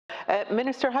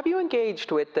Minister, have you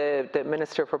engaged with the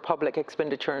Minister for Public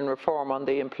Expenditure and Reform on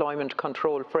the employment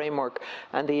control framework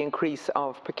and the increase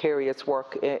of precarious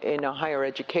work in higher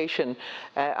education?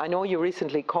 I know you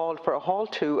recently called for a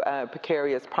halt to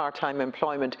precarious part-time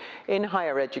employment in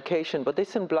higher education, but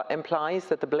this implies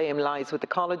that the blame lies with the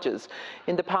colleges.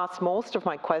 In the past, most of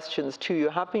my questions to you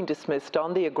have been dismissed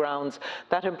on the grounds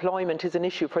that employment is an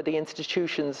issue for the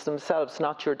institutions themselves,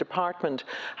 not your department.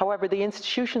 However, the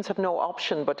institutions have no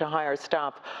option but to hire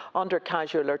staff under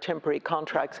casual or temporary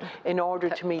contracts in order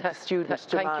to meet the students'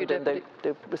 demand and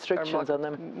the restrictions on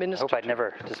them. Minister. I hope I'd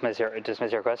never dismiss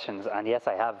your questions. And yes,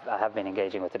 I have been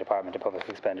engaging with the Department of Public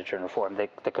Expenditure and Reform.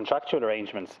 The contractual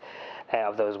arrangements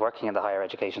of those working in the higher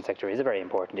education sector is a very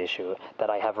important issue that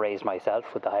I have raised myself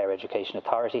with the Higher Education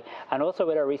Authority and also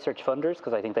with our research funders,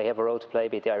 because I think they have a role to play,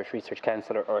 be it the Irish Research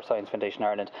Council or Science Foundation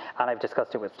Ireland, and I've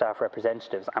discussed it with staff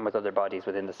representatives and with other bodies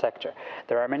within the sector.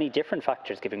 There are many different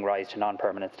factors giving rise to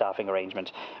non-permanent staffing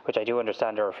arrangement, which I do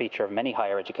understand are a feature of many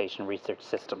higher education research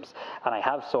systems, and I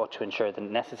have sought to ensure the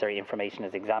necessary information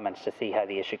is examined to see how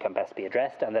the issue can best be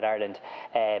addressed, and that Ireland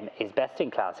is best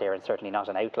in class here and certainly not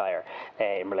an outlier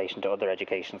in relation to other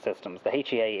education systems. The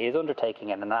HEA is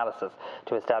undertaking an analysis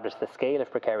to establish the scale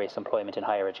of precarious employment in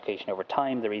higher education over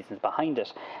time, the reasons behind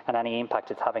it, and any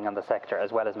impact it's having on the sector,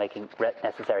 as well as making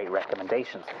necessary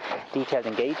recommendations. Detailed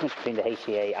engagement between the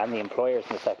HEA and the employers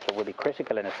in the sector will be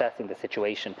critical in assessing the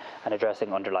situation and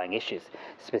addressing underlying issues,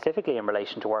 specifically in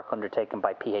relation to work undertaken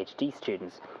by PhD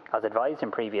students. As advised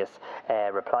in previous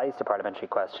replies to parliamentary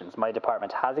questions, my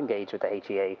department has engaged with the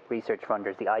HEA, research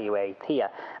funders, the IUA, THEA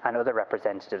and other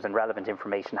representatives, and relevant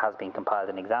information has been compiled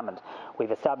and examined.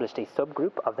 We've established a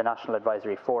subgroup of the National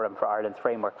Advisory Forum for Ireland's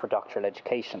Framework for Doctoral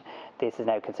Education. This is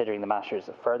now considering the matters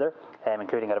further,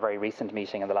 including at a very recent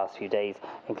meeting in the last few days,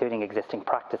 including existing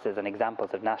practices and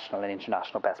examples of national and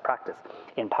international best practice.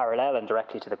 In parallel and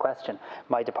directly to the question,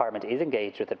 my department is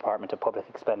engaged with the Department of Public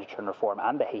Expenditure and Reform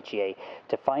and the HEA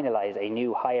to finalise a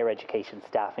new higher education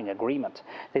staffing agreement.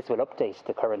 This will update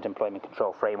the current employment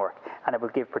control framework, and it will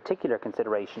give particular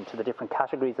consideration to the different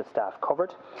categories of staff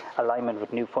covered, alignment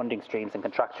with new funding streams and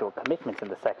contractual commitments in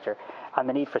the sector, and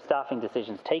the need for staffing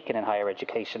decisions taken in higher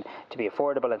education to be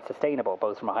affordable and sustainable,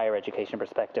 both from a higher education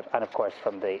perspective and of course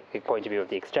from the point of view of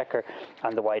the Exchequer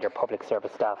and the wider public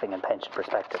service staffing and pension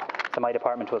perspective. So my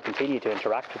department will continue to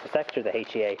interact with the sector, the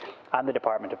HEA and the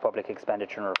Department of Public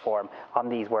Expenditure and Reform on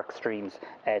these work streams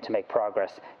to make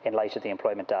progress in light of the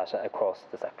employment data across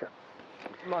the sector.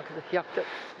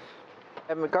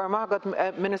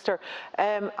 Minister,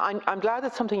 I'm glad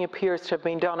that something appears to have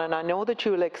been done, and I know that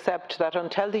you will accept that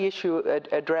until the issue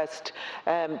addressed,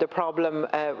 the problem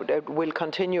will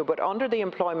continue. But under the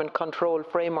employment control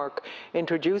framework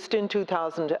introduced in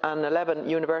 2011,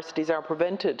 universities are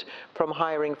prevented from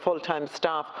hiring full-time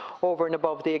staff over and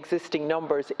above the existing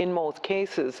numbers in most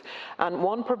cases. And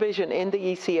one provision in the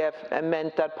ECF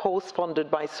meant that posts funded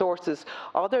by sources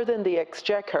other than the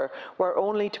Exchequer were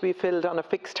only to be filled on a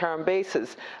fixed-term basis.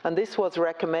 And this was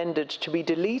recommended to be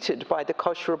deleted by the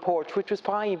Cush report, which was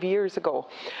 5 years ago.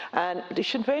 And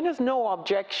Sinn Féin has no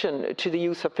objection to the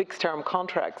use of fixed-term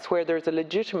contracts where there's a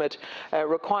legitimate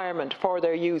requirement for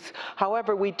their use.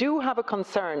 However, we do have a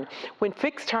concern when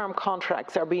fixed-term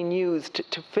contracts are being used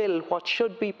to fill what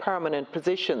should be permanent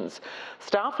positions.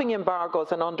 Staffing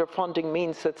embargoes and underfunding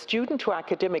means that student to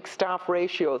academic staff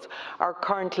ratios are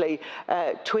currently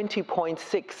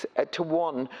 20.6 to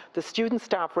 1. The student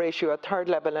staff ratio at third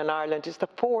level in Ireland is the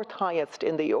 4th highest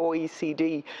in the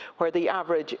OECD, where the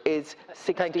average is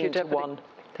 16 to 1.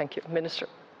 Thank you. Minister.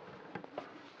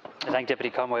 I thank Deputy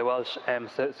Conway-Walsh.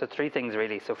 So three things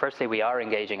really. So firstly, we are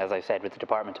engaging, as I said, with the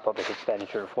Department of Public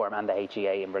Expenditure Reform and the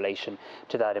HEA in relation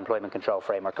to that employment control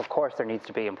framework. Of course, there needs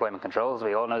to be employment controls.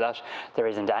 We all know that. There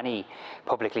isn't any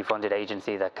publicly funded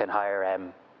agency that can hire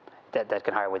that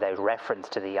can hire without reference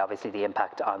to obviously the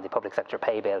impact on the public sector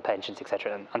pay bill, pensions,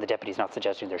 etc. And the Deputy is not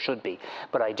suggesting there should be.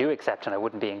 But I do accept, and I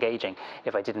wouldn't be engaging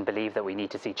if I didn't believe that we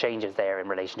need to see changes there in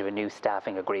relation to a new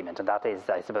staffing agreement. And that is,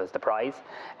 I suppose, the prize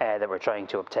that we're trying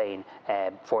to obtain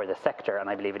for the sector, and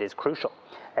I believe it is crucial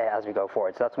as we go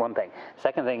forward. So that's one thing.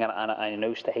 Second thing, and I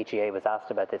note the HEA was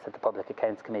asked about this at the Public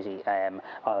Accounts Committee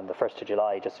on the 1st of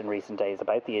July, just in recent days,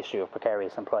 about the issue of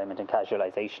precarious employment and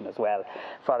casualisation as well.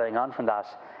 Following on from that,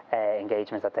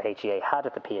 engagements that the HEA had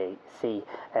at the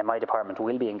PAC, my department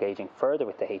will be engaging further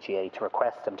with the HEA to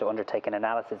request them to undertake an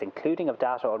analysis, including of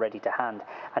data already to hand,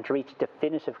 and to reach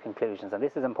definitive conclusions. And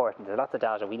this is important. There's lots of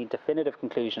data. We need definitive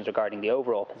conclusions regarding the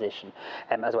overall position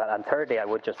as well. And thirdly, I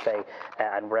would just say,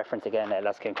 and reference again,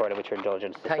 Laskin Corda, with your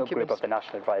indulgence, the subgroup of the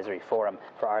National Advisory Forum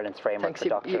for Ireland's Framework for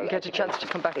Doctoral You get a chance to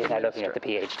come back. is now looking at the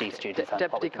PhD students.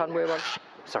 Deputy Conway-Walsh.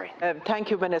 Sorry. Thank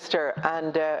you, Minister,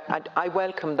 and I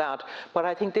welcome that. But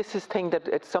I think this is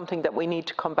it's something that we need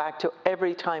to come back to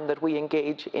every time that we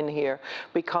engage in here,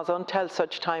 because until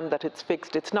such time that it's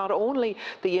fixed, it's not only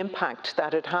the impact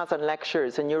that it has on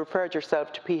lecturers, and you referred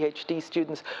yourself to PhD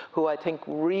students who I think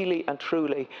really and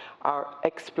truly are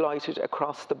exploited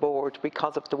across the board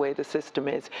because of the way the system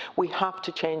is. We have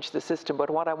to change the system,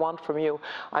 but what I want from you,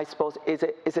 I suppose, is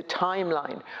a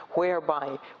timeline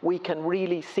whereby we can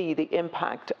really see the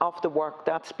impact of the work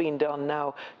that's been done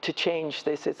now to change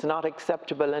this. It's not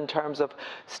acceptable in terms of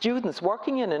students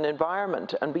working in an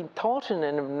environment and being taught in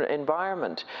an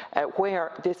environment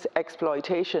where this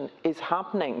exploitation is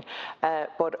happening,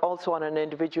 but also on an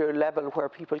individual level where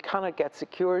people cannot get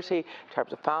security in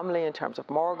terms of family, in terms of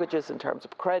mortgages, in terms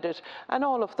of credit, and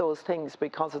all of those things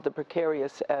because of the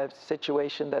precarious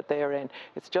situation that they're in.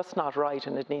 It's just not right,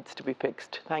 and it needs to be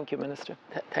fixed. Thank you, Minister.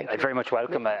 Thank you. I'd very much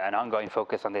welcome an ongoing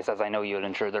focus on this, as I know you'll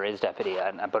ensure there is, Deputy,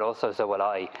 but also so will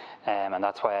I, and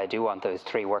that's why I do want those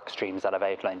 3 work streams that I've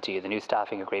outlined to you: the new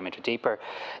staffing agreement with DEEPR,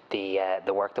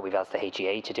 the work that we've asked the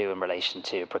HEA to do in relation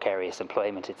to precarious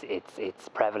employment, its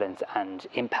prevalence and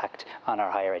impact on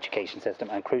our higher education system,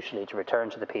 and crucially to return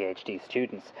to the PhD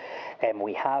students.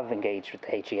 We have engaged with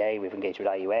the HEA, we've engaged with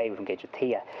IUA, we've engaged with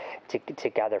TIA to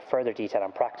gather further detail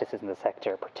on practices in the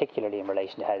sector, particularly in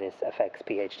relation to how this affects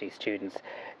PhD students.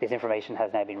 This information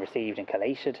has now been received and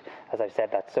collated. As I've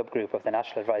said, that subgroup of the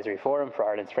National Advisory Forum for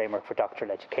Ireland's Framework for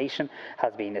Doctoral Education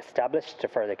has been established to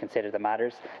further consider the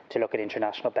matters, to look at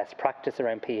international best practice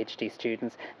around PhD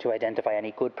students, to identify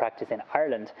any good practice in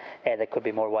Ireland that could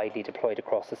be more widely deployed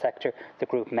across the sector. The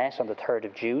group met on the 3rd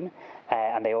of June,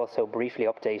 and they also briefly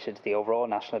updated the overall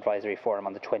National Advisory Forum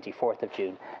on the 24th of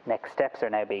June. Next steps are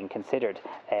now being considered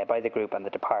by the group and the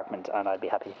department, and I'd be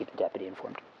happy to keep the Deputy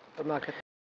informed. Margaret.